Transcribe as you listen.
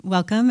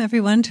Welcome,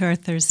 everyone, to our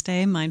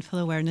Thursday Mindful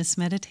Awareness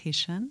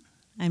Meditation.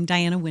 I'm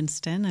Diana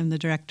Winston. I'm the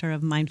Director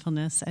of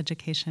Mindfulness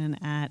Education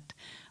at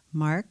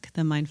MARC,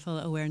 the Mindful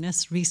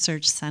Awareness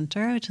Research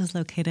Center, which is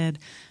located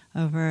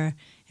over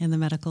in the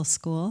medical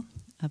school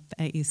up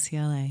at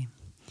UCLA.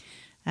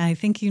 I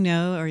think you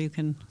know, or you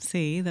can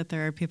see, that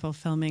there are people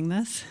filming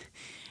this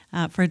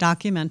for a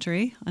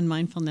documentary on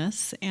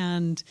mindfulness.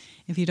 And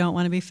if you don't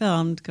want to be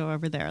filmed, go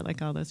over there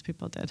like all those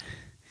people did.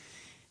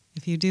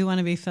 If you do want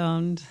to be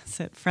filmed,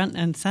 sit front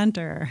and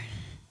center.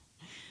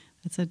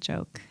 It's a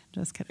joke.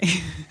 Just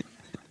kidding.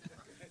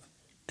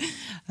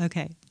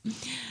 Okay.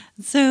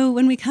 So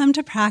when we come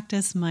to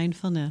practice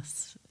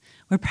mindfulness,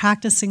 we're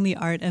practicing the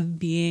art of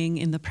being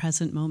in the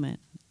present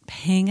moment,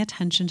 paying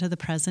attention to the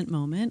present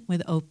moment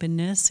with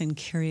openness and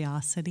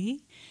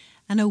curiosity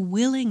and a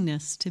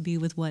willingness to be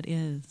with what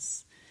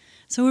is.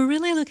 So we're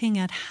really looking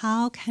at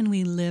how can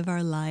we live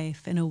our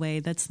life in a way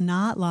that's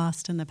not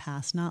lost in the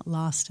past, not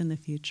lost in the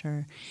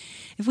future.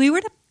 If we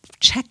were to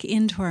check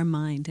into our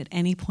mind at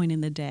any point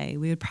in the day,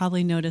 we would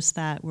probably notice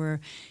that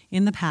we're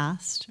in the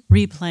past,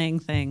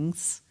 replaying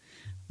things,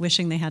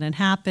 wishing they hadn't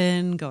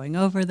happened, going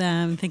over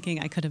them,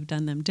 thinking I could have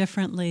done them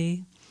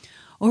differently.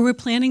 Or we're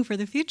planning for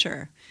the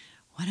future.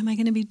 What am I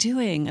going to be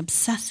doing?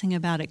 Obsessing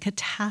about it,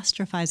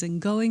 catastrophizing,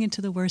 going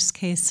into the worst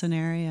case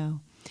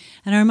scenario.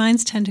 And our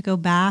minds tend to go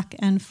back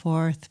and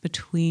forth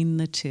between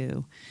the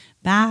two,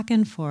 back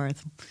and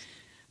forth,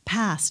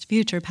 past,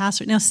 future,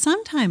 past. Now,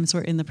 sometimes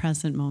we're in the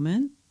present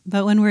moment,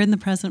 but when we're in the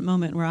present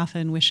moment, we're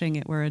often wishing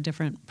it were a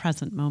different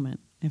present moment,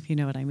 if you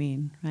know what I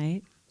mean,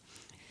 right?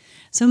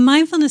 So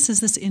mindfulness is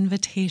this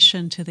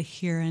invitation to the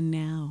here and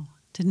now,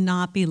 to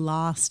not be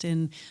lost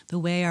in the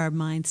way our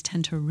minds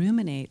tend to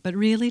ruminate, but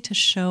really to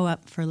show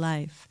up for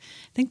life.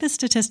 I think the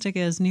statistic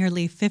is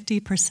nearly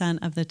 50%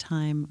 of the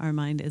time our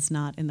mind is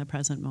not in the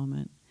present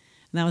moment.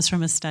 And that was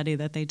from a study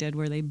that they did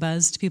where they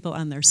buzzed people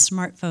on their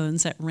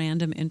smartphones at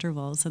random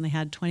intervals, and they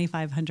had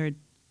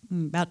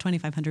about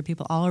 2,500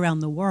 people all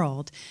around the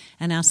world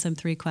and asked them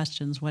 3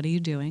 questions. What are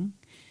you doing?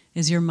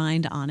 Is your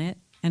mind on it?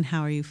 And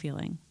how are you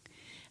feeling?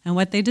 And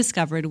what they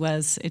discovered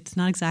was it's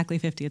not exactly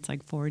 50, it's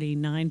like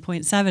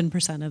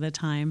 49.7% of the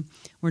time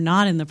we're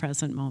not in the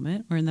present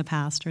moment, we're in the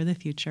past or the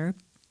future.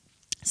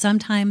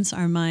 Sometimes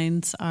our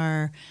minds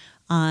are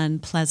on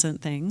pleasant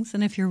things,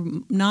 and if you're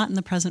not in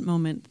the present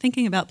moment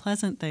thinking about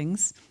pleasant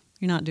things,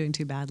 you're not doing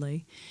too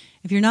badly.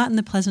 If you're not in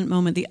the present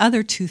moment, the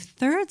other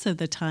 2/3 of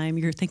the time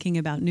you're thinking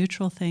about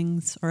neutral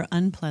things or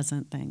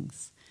unpleasant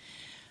things.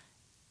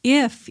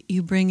 If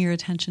you bring your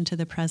attention to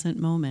the present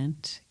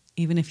moment,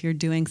 even if you're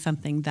doing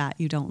something that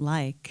you don't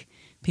like,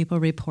 people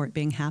report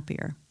being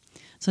happier.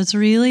 So it's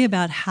really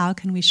about how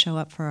can we show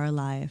up for our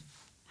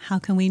life? How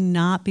can we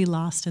not be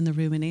lost in the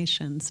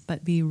ruminations,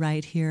 but be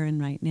right here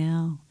and right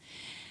now?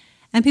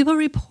 And people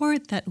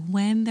report that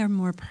when they're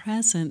more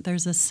present,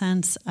 there's a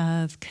sense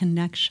of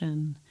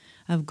connection,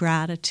 of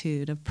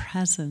gratitude, of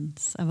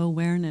presence, of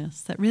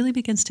awareness that really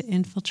begins to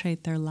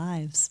infiltrate their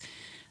lives.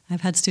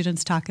 I've had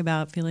students talk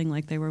about feeling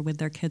like they were with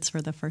their kids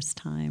for the first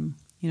time.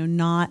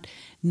 Not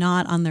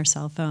on their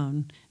cell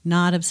phone,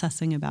 not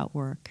obsessing about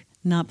work,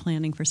 not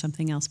planning for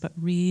something else, but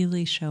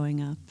really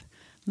showing up.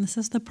 And this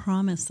is the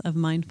promise of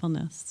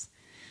mindfulness.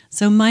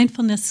 So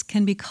mindfulness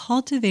can be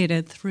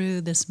cultivated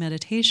through this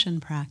meditation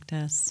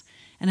practice,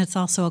 and it's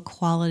also a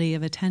quality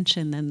of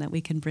attention then that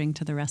we can bring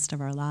to the rest of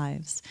our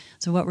lives.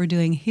 So what we're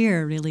doing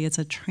here really is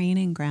a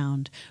training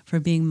ground for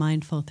being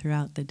mindful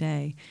throughout the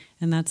day.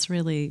 And that's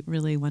really,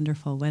 really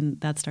wonderful when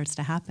that starts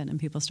to happen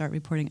and people start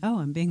reporting, oh,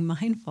 I'm being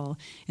mindful,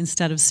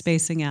 instead of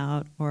spacing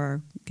out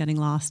or getting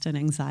lost in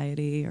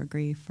anxiety or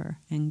grief or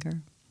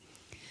anger.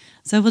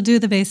 So we'll do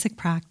the basic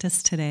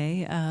practice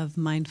today of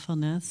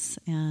mindfulness,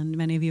 and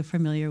many of you are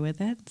familiar with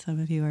it. Some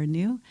of you are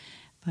new,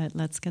 but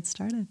let's get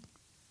started.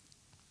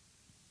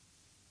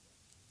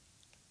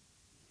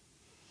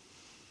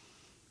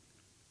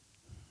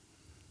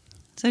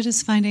 So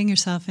just finding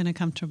yourself in a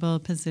comfortable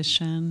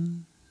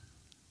position,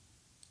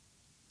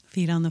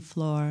 feet on the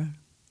floor,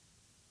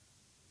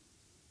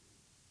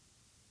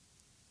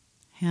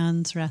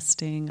 hands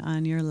resting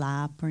on your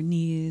lap or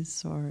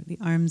knees or the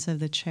arms of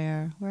the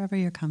chair, wherever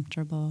you're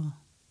comfortable.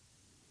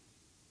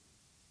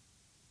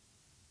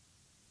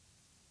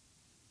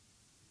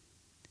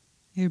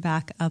 Your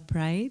back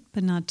upright,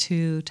 but not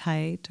too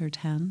tight or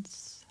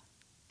tense.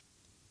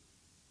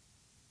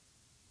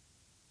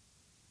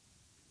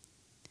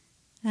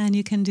 And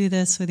you can do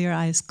this with your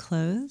eyes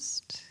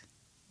closed,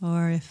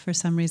 or if for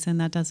some reason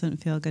that doesn't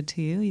feel good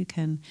to you, you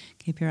can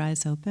keep your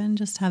eyes open.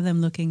 Just have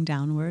them looking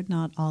downward,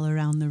 not all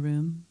around the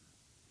room.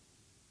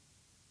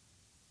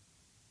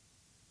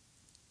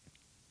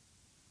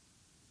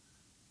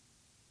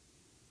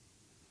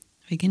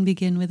 We can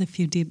begin with a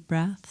few deep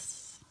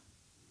breaths.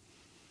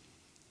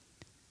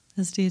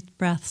 Those deep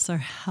breaths are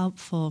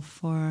helpful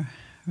for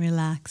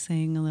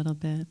relaxing a little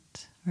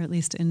bit, or at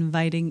least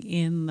inviting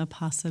in the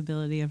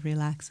possibility of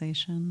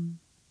relaxation.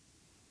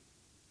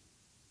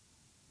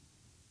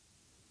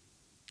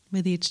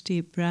 With each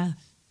deep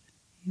breath,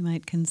 you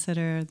might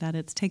consider that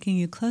it's taking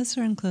you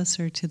closer and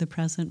closer to the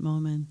present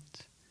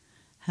moment,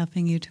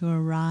 helping you to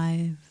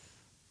arrive.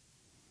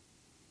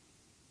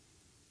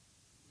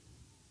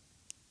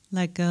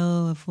 Let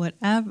go of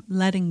whatever,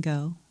 letting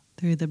go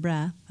through the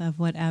breath of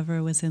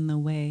whatever was in the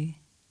way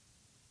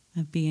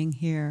of being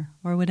here,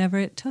 or whatever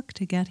it took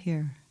to get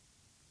here.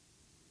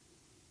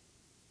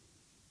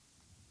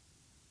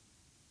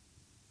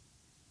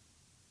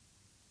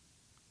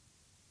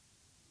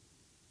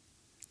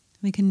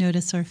 We can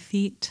notice our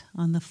feet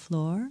on the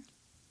floor,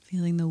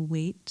 feeling the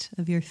weight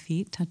of your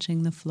feet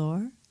touching the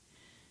floor.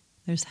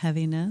 There's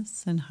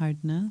heaviness and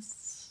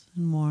hardness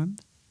and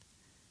warmth,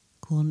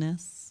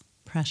 coolness,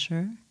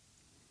 pressure.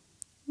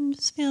 And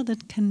just feel the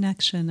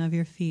connection of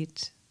your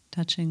feet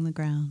touching the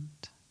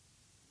ground.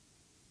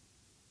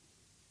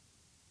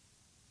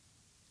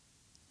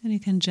 And you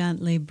can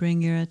gently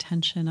bring your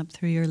attention up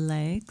through your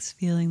legs,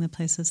 feeling the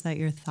places that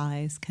your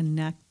thighs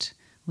connect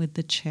with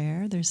the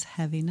chair. There's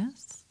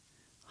heaviness,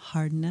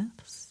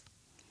 hardness,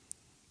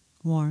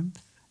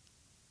 warmth,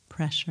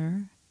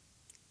 pressure.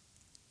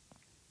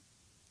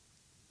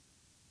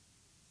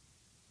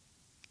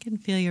 You can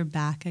feel your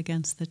back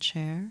against the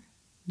chair.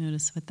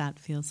 Notice what that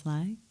feels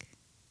like.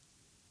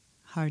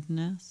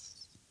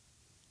 Hardness,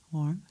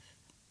 warmth.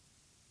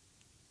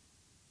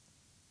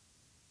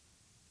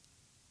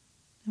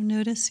 Now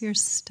notice your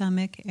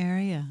stomach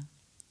area.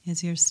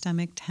 Is your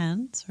stomach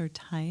tense or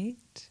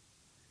tight?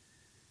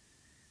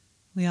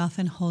 We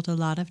often hold a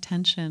lot of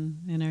tension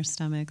in our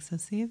stomach, so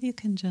see if you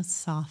can just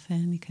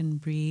soften. You can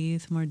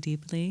breathe more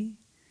deeply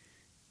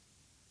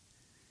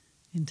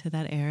into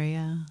that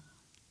area.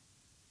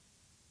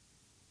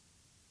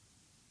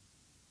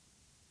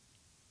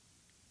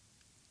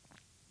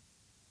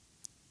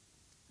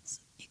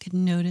 So you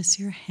can notice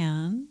your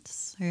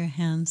hands. Are your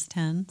hands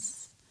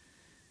tense?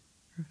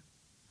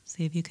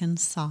 See if you can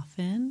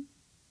soften.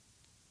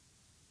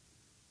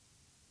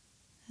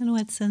 And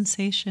what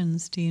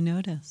sensations do you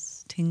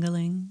notice?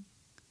 Tingling,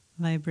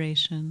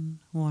 vibration,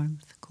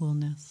 warmth,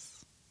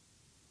 coolness.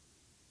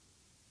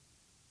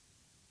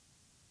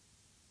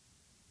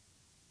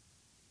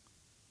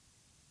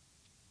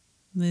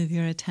 Move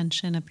your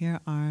attention up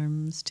your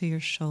arms to your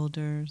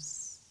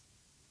shoulders,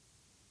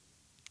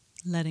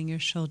 letting your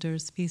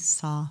shoulders be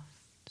soft.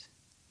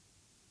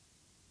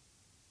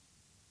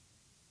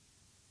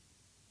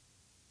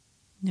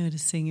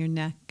 Noticing your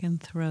neck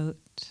and throat,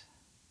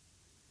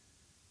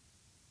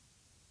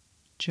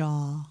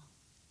 jaw,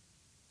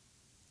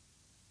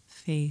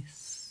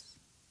 face.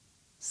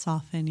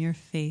 Soften your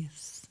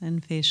face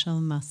and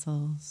facial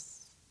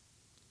muscles.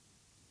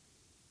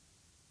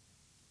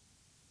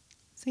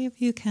 See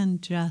if you can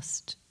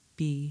just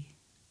be.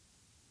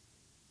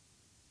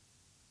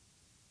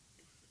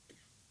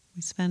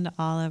 We spend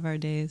all of our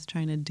days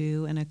trying to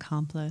do and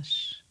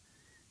accomplish.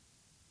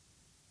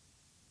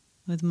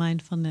 With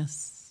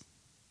mindfulness,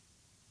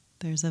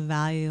 there's a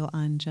value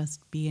on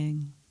just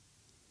being.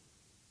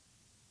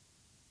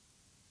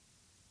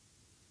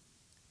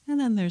 And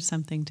then there's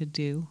something to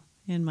do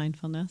in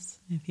mindfulness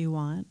if you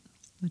want,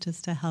 which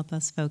is to help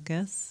us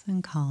focus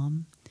and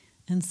calm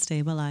and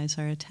stabilize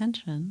our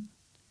attention.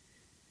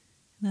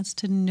 And that's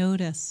to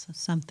notice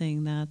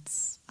something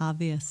that's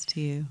obvious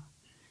to you.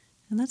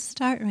 And let's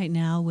start right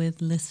now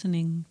with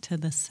listening to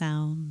the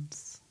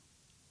sounds.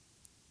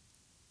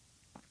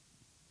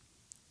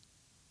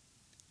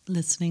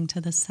 Listening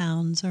to the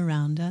sounds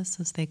around us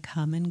as they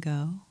come and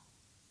go.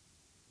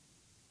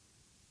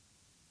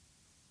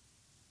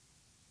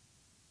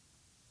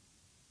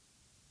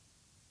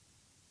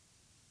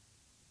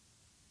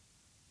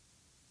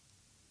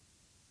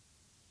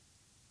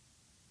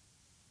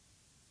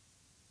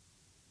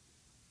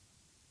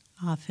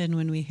 Often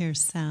when we hear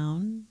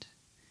sound,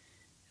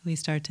 we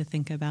start to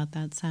think about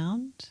that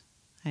sound.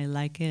 I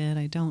like it,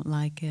 I don't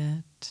like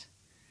it.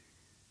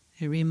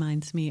 It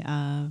reminds me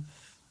of.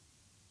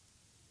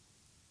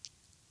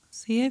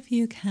 See if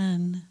you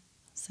can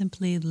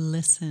simply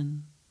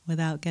listen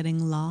without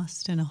getting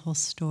lost in a whole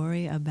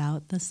story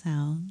about the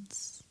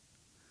sounds.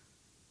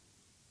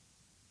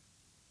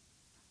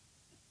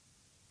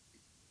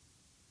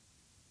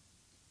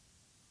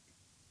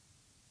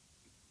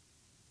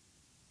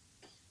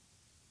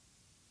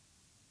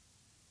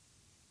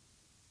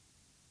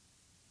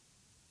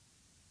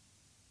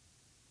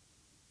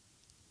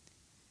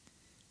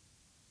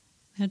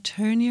 Now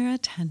turn your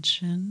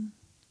attention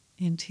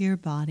into your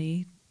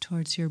body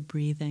towards your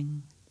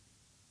breathing.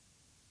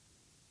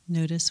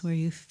 Notice where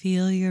you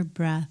feel your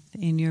breath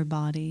in your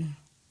body.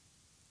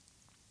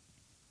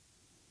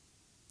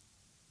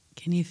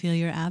 Can you feel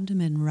your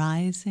abdomen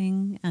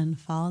rising and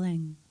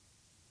falling?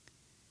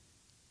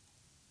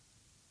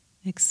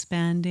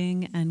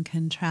 Expanding and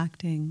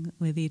contracting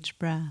with each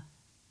breath.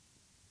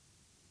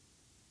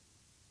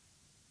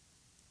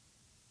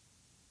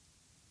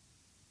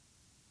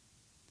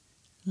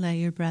 Let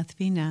your breath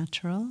be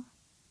natural.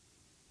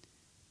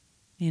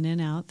 In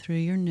and out through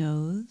your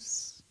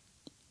nose,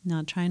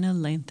 not trying to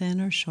lengthen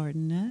or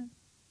shorten it.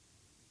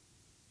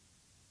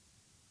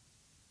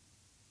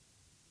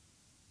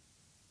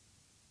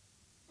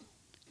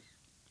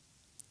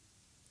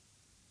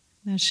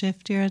 Now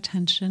shift your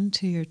attention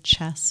to your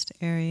chest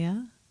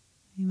area.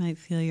 You might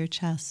feel your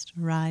chest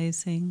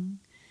rising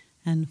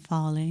and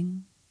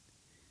falling,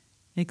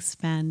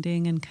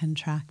 expanding and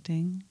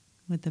contracting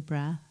with the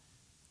breath.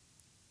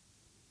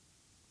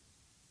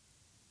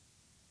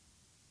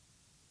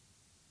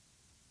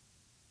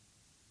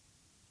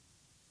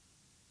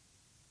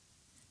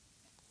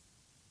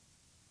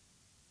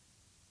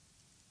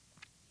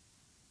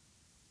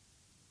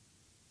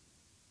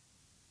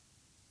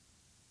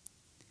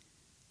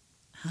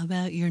 How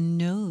about your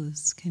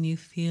nose? Can you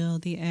feel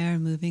the air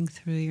moving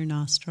through your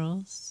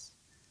nostrils?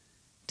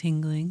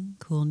 Tingling,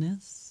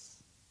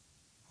 coolness,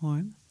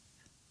 warmth.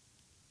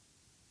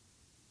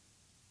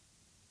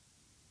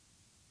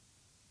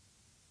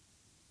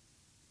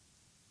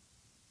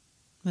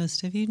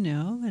 Most of you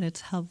know, but it's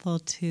helpful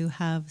to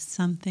have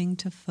something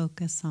to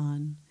focus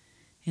on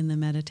in the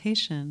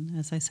meditation,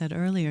 as I said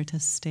earlier, to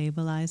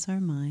stabilize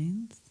our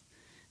minds,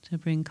 to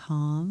bring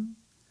calm,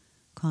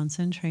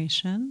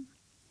 concentration,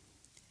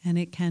 and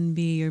it can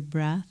be your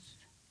breath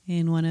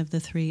in one of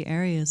the three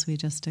areas we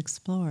just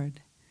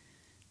explored: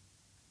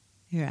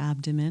 your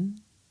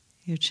abdomen,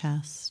 your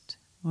chest,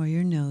 or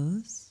your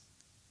nose.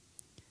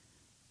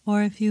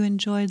 Or if you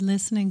enjoyed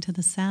listening to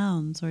the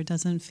sounds, or it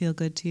doesn't feel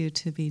good to you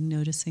to be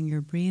noticing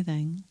your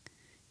breathing,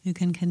 you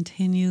can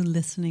continue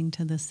listening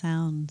to the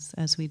sounds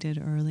as we did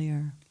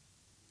earlier.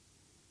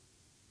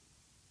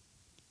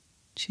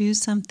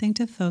 Choose something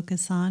to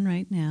focus on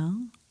right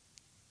now.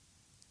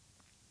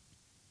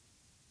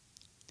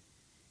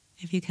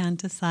 If you can't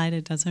decide,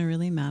 it doesn't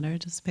really matter,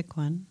 just pick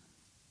one.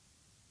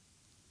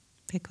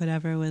 Pick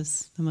whatever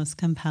was the most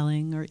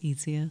compelling or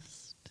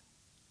easiest.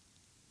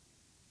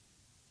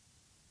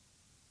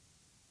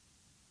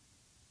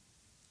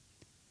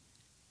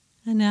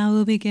 And now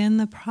we'll begin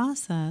the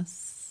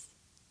process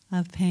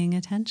of paying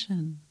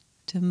attention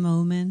to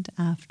moment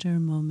after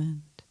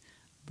moment,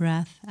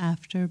 breath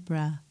after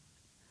breath,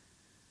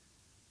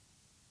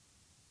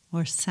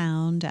 or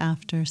sound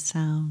after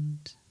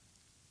sound.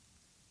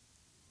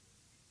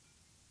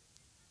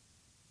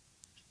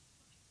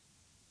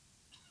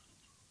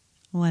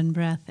 One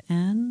breath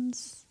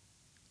ends,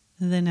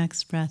 the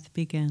next breath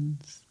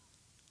begins.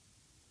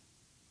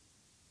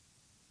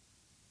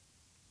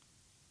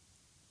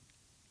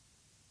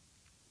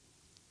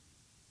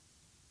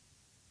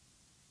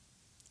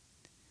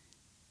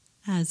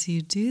 As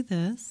you do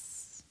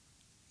this,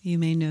 you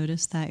may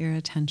notice that your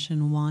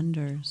attention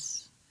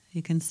wanders.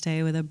 You can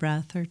stay with a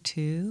breath or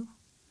two,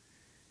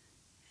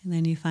 and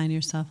then you find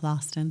yourself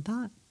lost in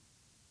thought,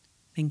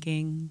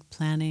 thinking,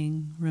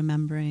 planning,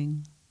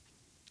 remembering,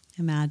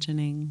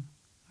 imagining,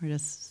 or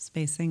just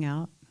spacing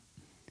out.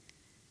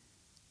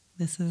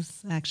 This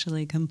is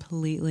actually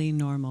completely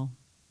normal.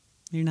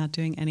 You're not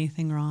doing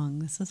anything wrong.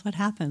 This is what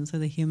happens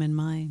with the human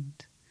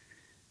mind.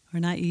 We're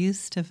not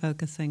used to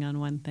focusing on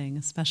one thing,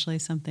 especially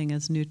something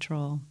as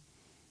neutral,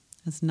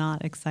 as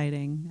not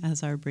exciting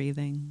as our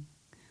breathing.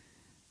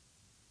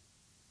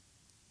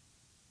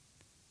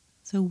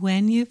 So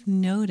when you've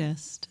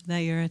noticed that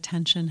your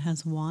attention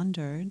has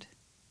wandered,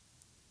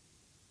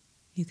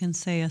 you can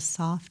say a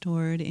soft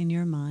word in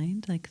your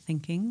mind, like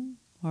thinking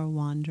or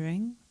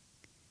wandering,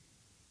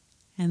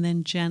 and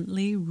then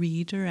gently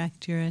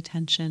redirect your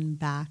attention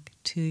back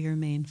to your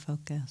main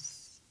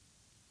focus.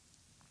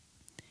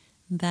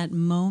 That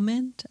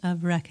moment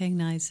of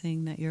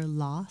recognizing that you're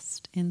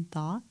lost in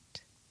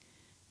thought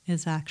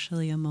is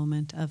actually a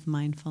moment of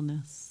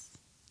mindfulness.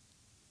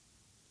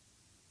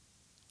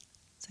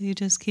 So you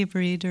just keep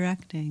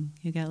redirecting.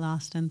 You get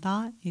lost in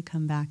thought, you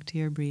come back to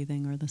your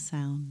breathing or the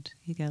sound.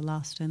 You get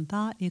lost in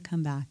thought, you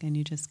come back, and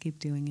you just keep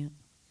doing it.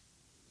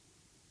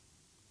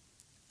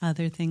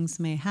 Other things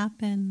may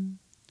happen.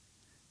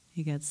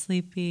 You get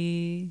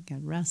sleepy,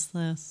 get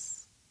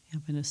restless,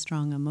 you have a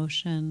strong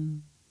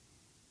emotion.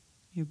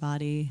 Your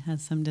body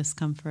has some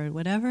discomfort,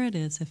 whatever it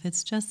is, if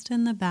it's just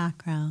in the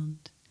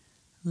background,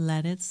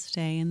 let it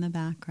stay in the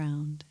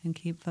background and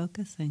keep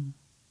focusing.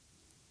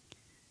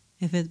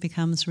 If it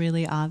becomes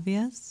really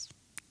obvious,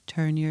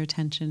 turn your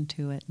attention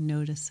to it,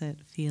 notice it,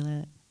 feel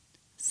it,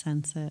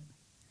 sense it,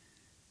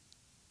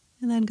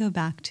 and then go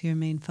back to your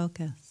main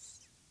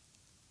focus.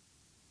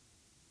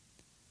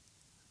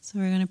 So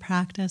we're going to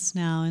practice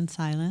now in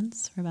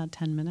silence for about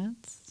 10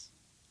 minutes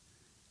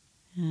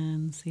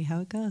and see how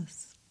it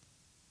goes.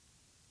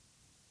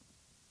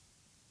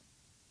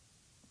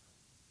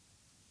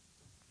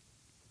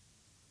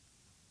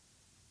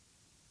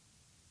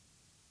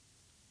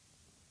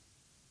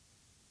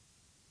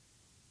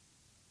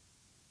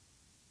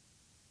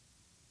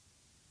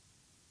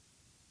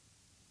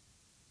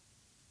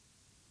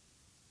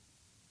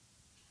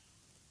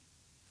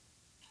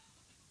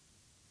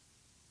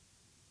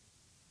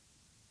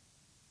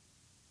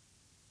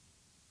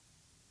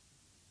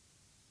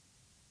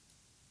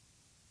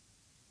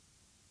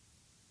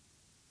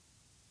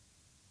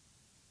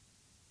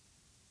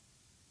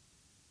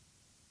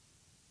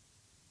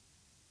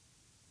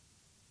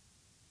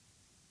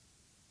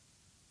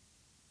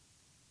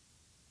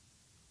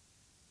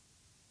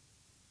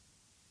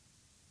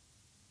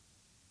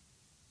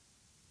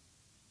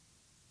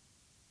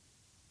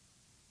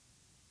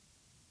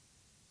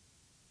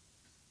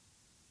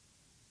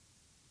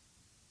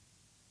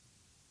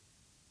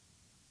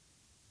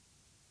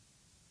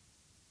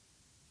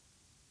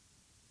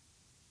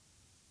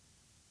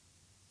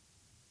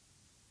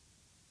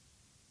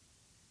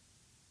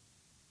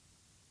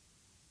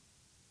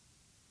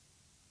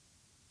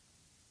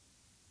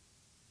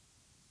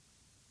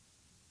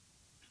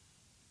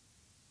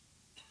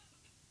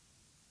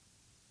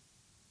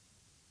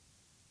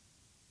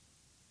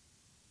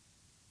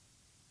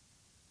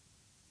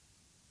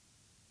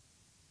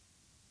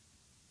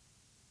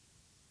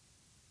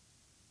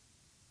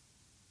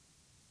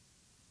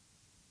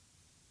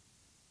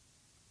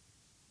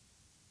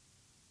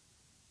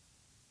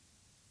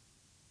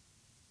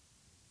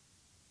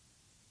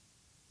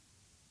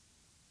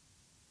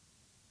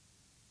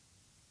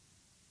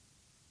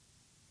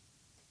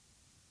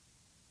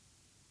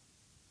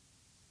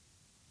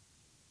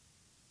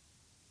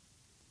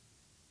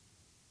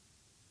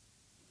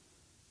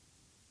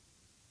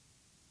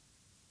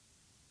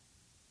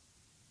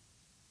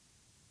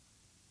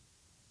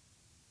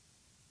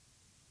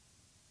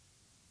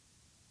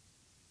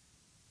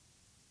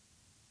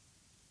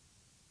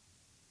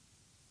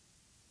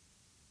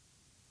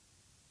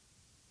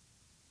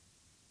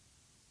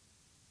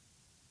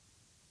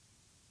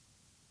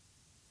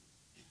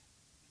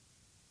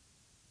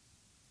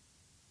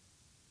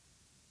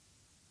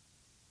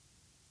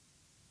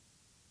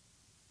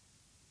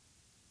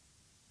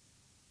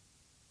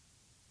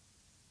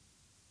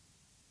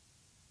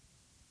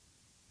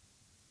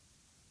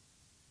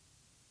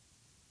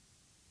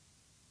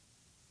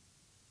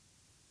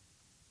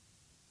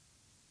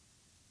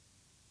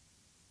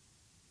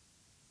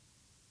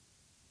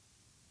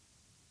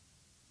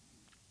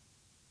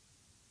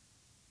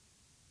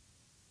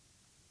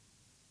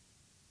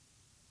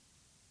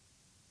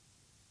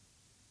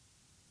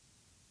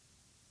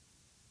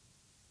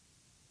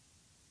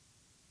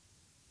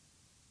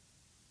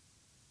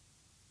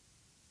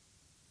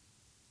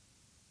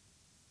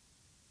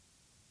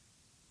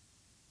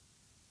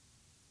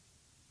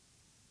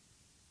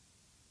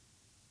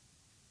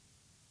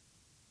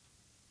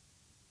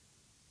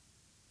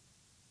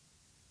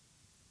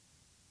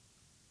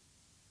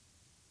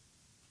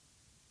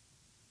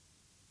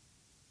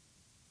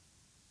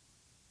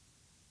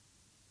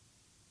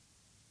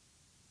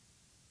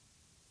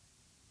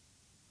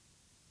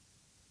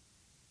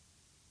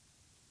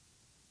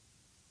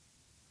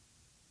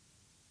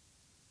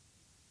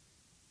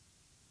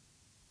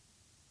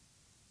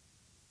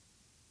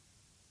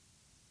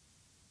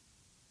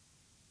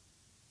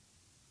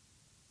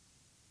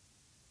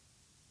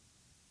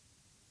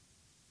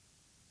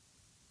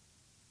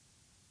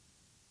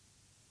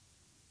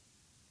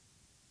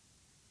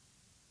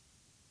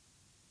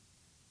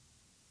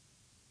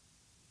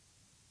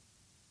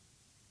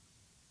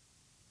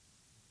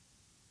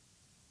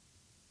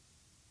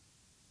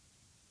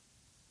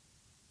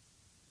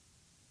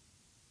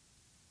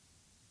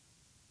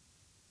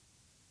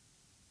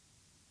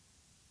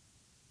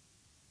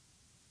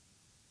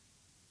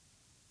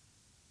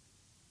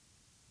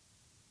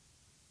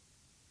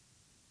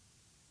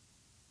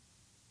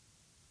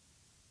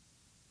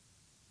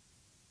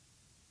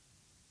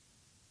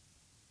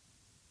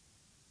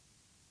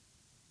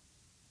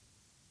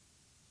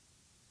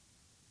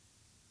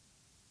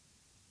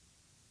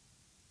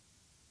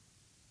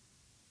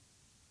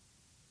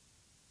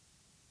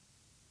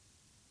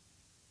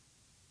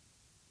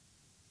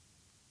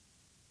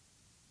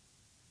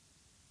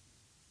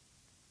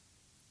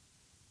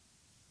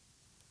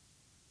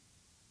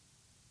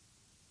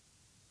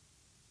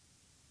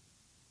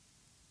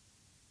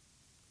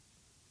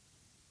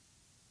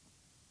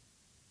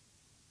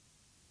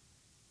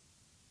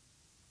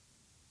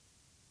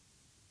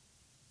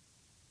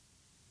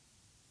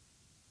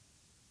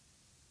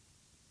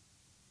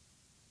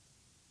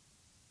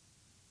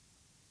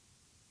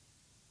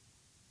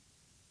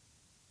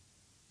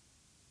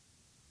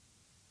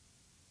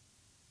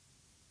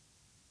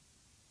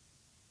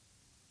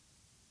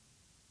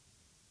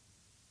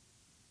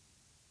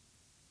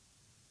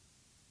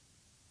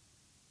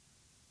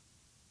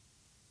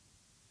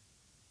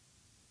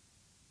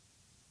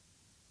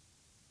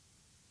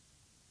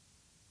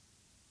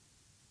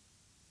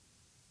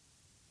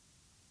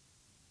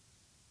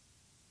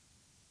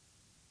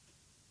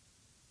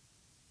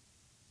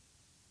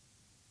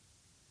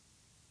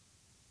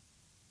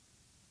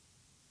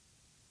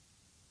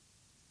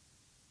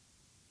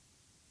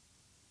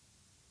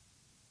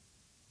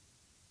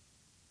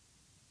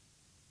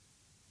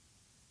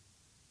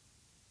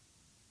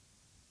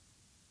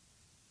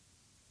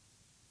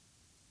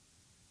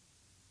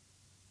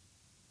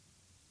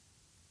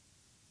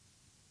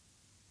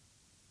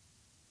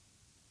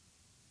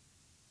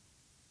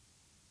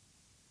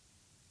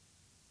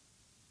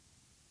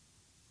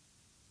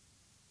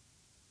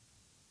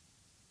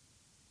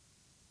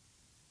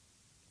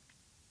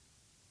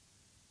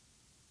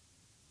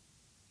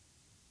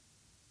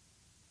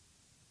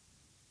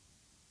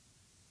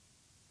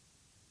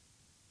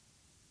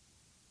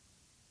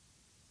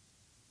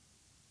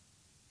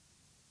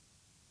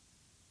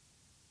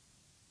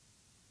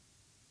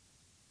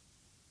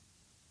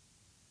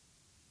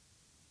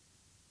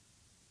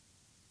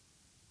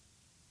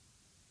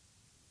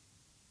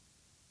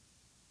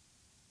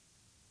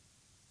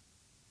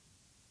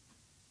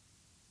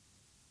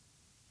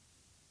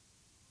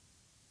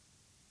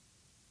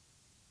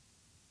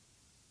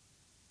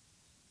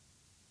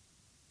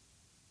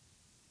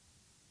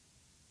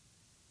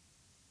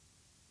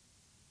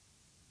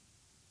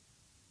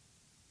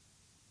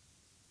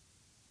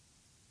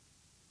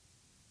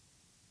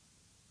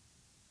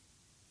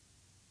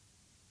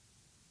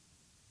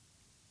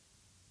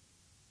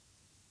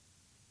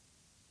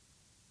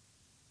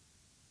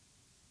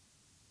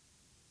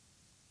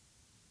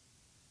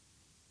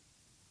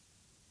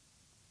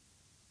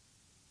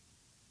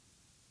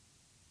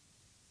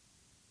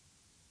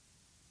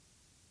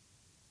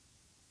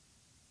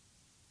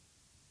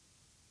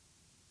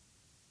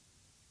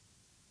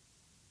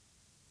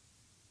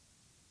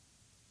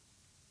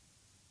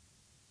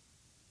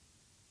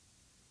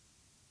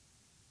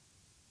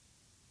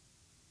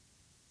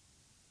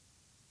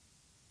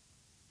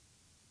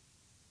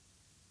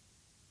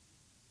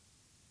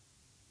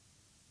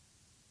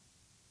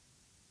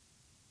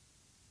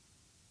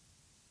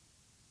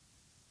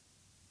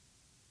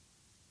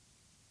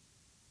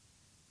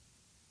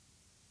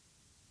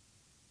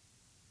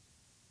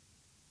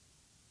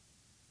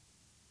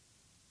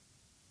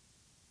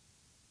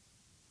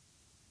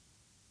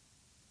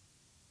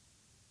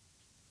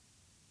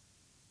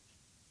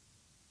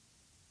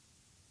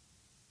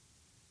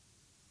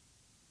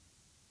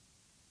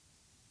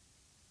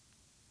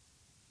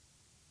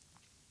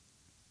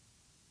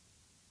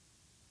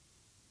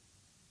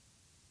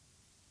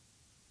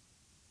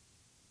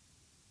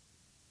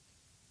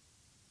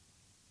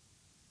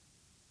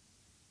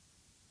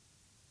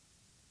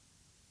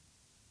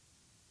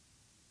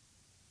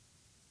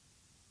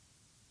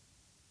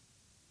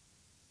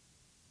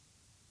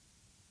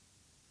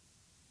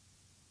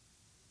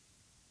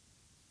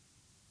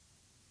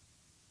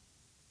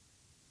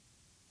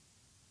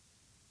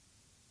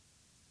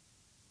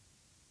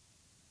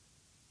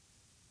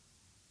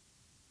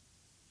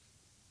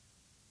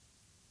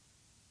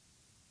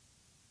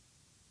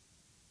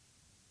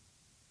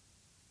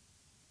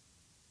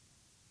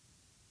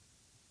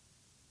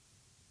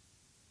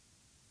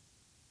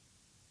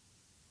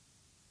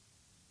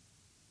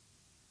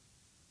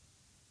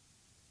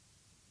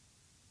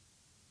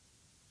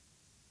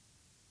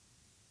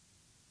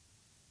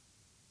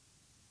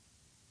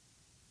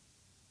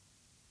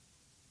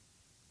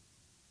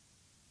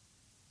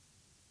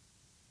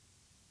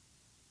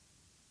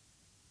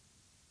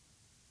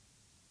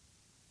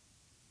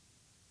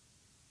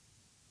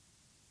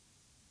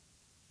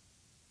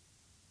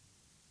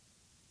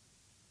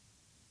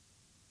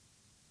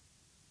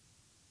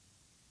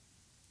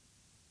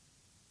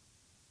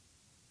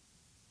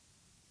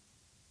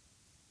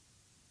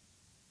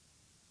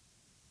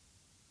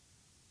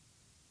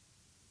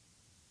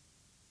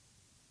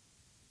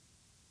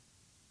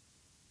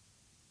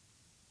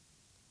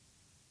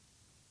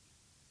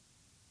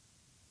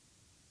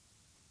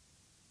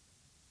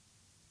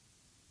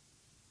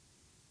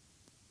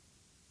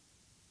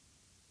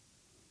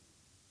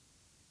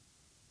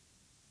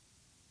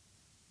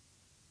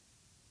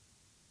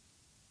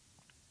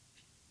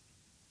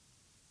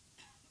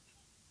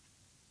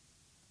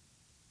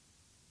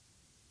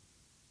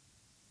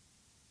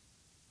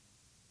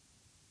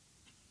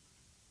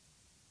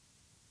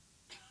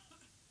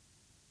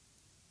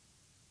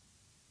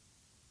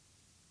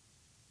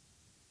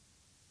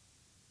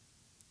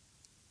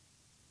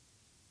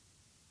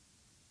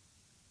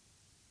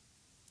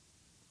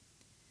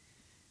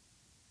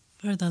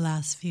 For the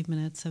last few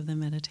minutes of the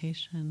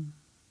meditation,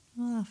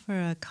 we'll offer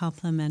a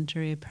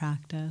complementary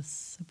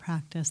practice, a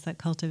practice that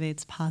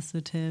cultivates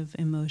positive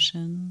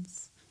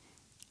emotions.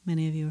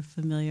 Many of you are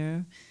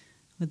familiar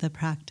with the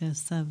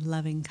practice of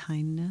loving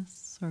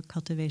kindness or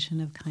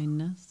cultivation of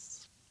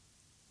kindness.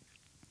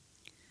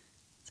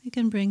 So you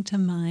can bring to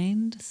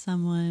mind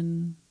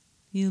someone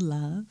you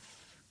love,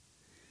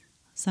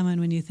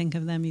 someone when you think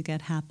of them you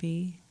get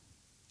happy.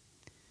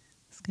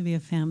 This could be a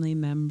family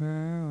member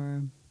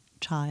or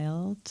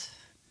child,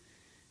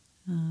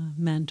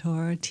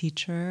 mentor,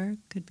 teacher,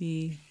 could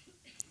be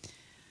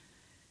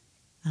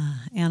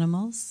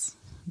animals,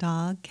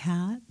 dog,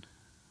 cat.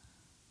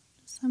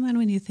 Someone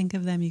when you think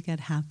of them you get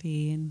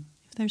happy. And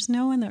if there's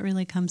no one that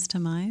really comes to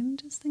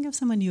mind, just think of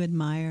someone you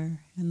admire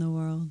in the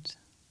world.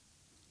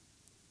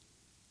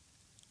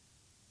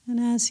 And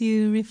as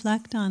you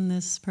reflect on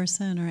this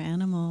person or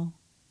animal,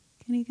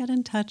 can you get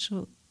in touch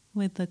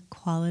with the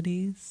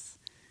qualities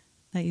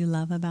that you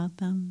love about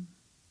them?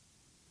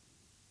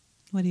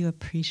 What do you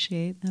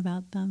appreciate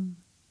about them?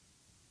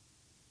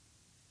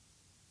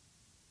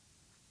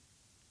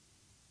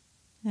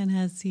 And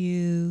as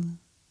you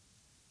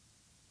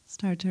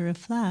start to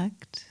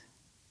reflect,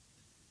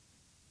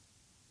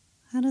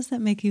 how does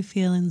that make you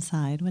feel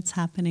inside? What's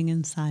happening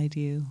inside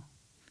you?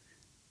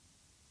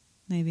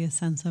 Maybe a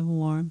sense of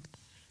warmth,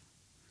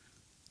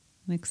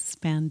 an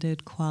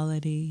expanded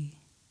quality,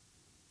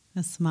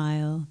 a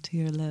smile to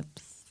your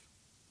lips.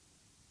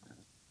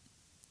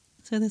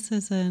 So this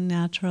is a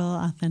natural,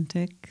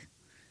 authentic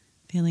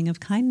feeling of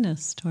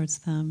kindness towards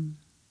them.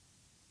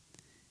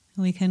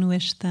 We can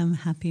wish them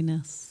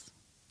happiness.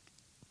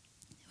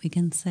 We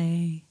can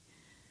say,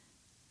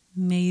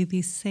 may you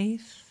be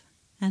safe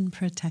and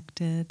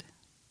protected.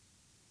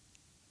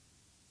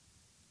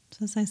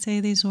 So as I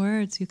say these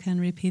words, you can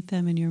repeat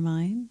them in your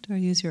mind or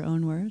use your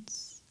own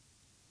words.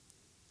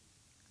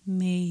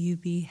 May you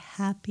be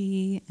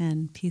happy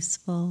and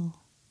peaceful.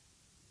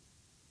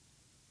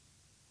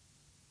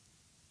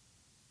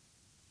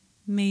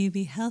 May you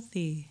be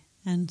healthy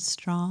and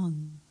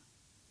strong.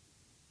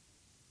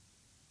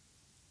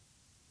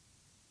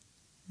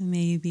 And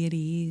may you be at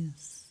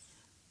ease.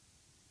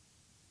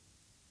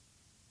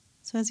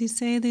 So as you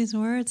say these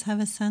words, have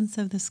a sense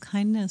of this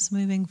kindness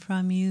moving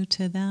from you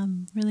to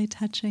them, really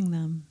touching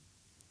them.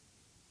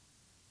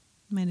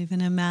 You might even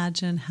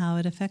imagine how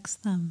it affects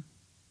them.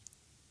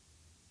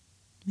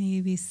 May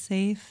you be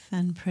safe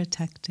and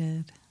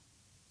protected.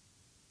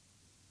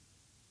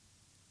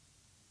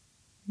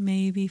 May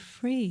you be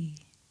free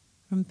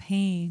from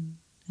pain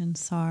and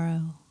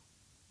sorrow.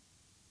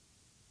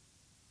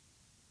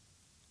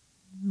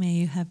 May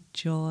you have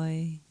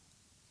joy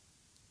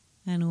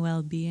and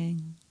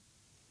well-being.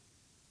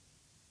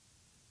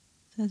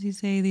 So as you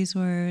say these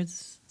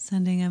words,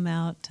 sending them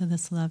out to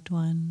this loved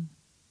one,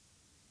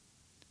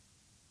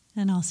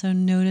 and also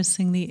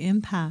noticing the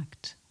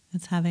impact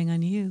it's having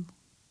on you.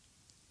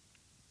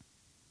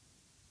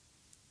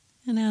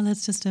 And now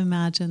let's just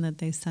imagine that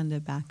they send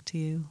it back to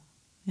you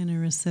in a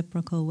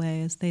reciprocal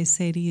way as they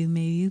say to you,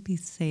 may you be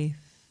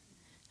safe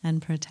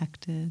and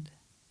protected.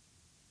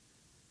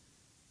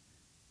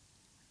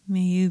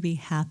 May you be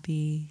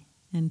happy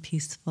and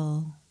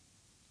peaceful.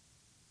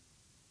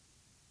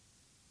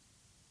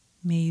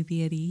 May you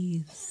be at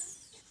ease.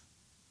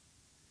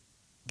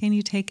 Can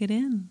you take it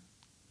in?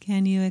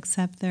 Can you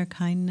accept their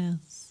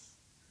kindness?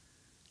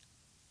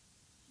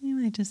 You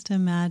might just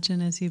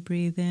imagine as you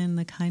breathe in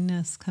the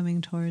kindness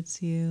coming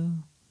towards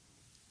you.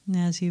 And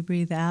as you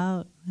breathe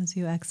out, as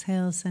you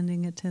exhale,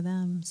 sending it to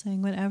them,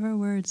 saying whatever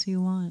words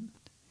you want.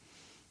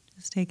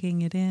 Just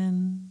taking it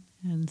in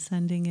and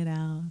sending it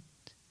out.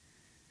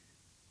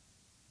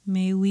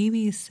 May we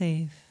be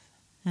safe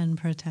and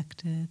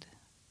protected.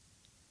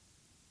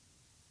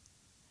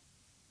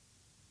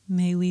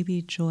 May we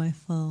be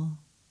joyful,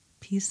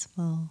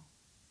 peaceful,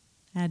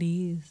 at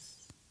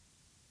ease.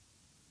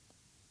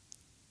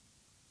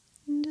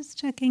 And just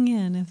checking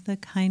in if the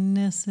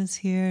kindness is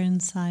here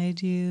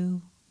inside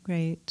you.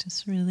 Great,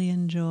 just really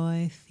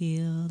enjoy,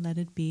 feel, let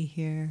it be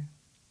here.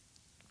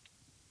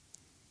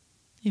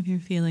 If you're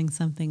feeling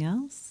something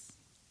else,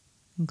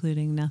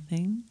 including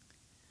nothing,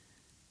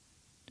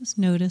 just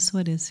notice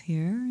what is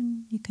here,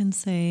 and you can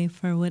say,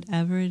 for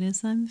whatever it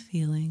is I'm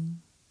feeling,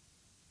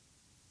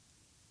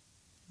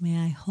 may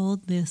I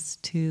hold this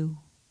too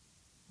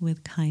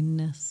with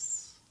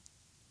kindness.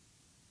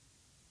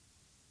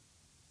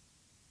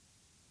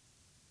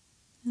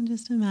 And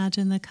just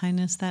imagine the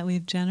kindness that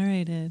we've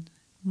generated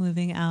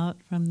moving out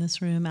from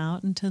this room,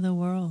 out into the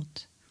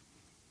world,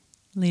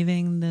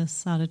 leaving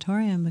this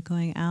auditorium, but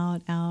going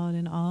out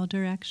in all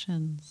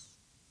directions,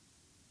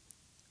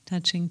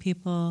 touching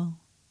people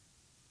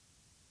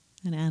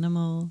and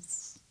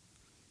animals,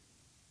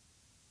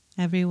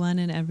 everyone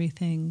and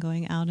everything,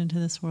 going out into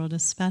this world,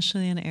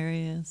 especially in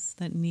areas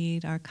that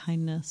need our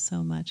kindness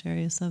so much,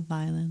 areas of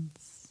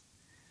violence,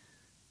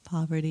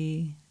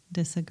 poverty,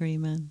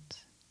 disagreement,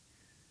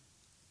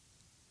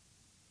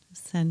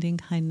 sending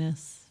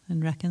kindness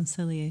and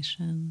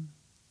reconciliation.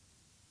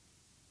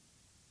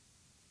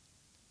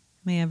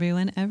 May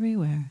everyone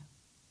everywhere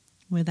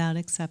without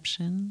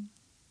exception.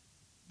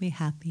 Be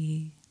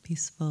happy,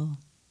 peaceful,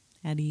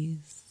 at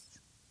ease.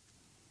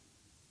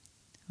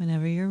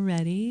 Whenever you're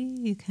ready,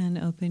 you can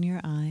open your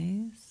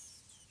eyes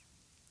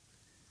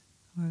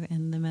or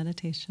end the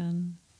meditation.